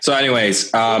So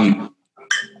anyways, Zach,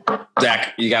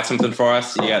 you got something for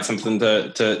us? You got something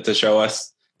to show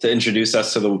us, to introduce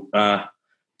us to the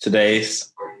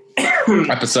today's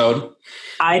episode?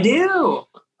 I do.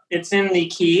 It's in the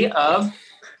key of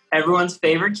everyone's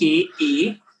favorite key,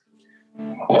 E.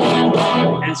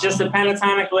 And it's just a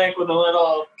pentatonic lick with a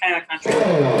little kind of country.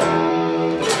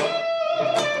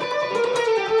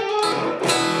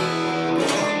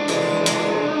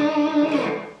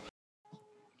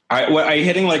 What are you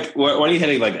hitting? Like, what are you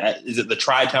hitting? Like, is it the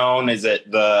tritone? Is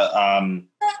it the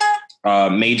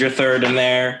major third in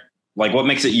there? Like, what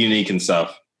makes it unique and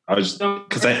stuff? I was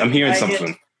because I'm hearing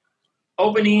something.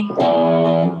 Open E,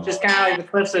 just kind of like the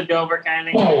Cliffs of Dover kind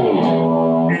of thing.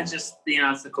 And it's just,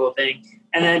 it's the cool thing.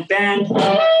 And then bend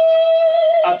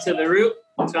up to the root,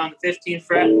 so on the 15th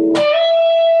fret.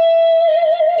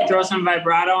 Throw some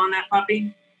vibrato on that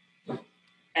puppy.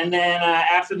 And then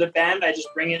after the bend, I just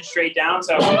bring it straight down.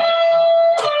 So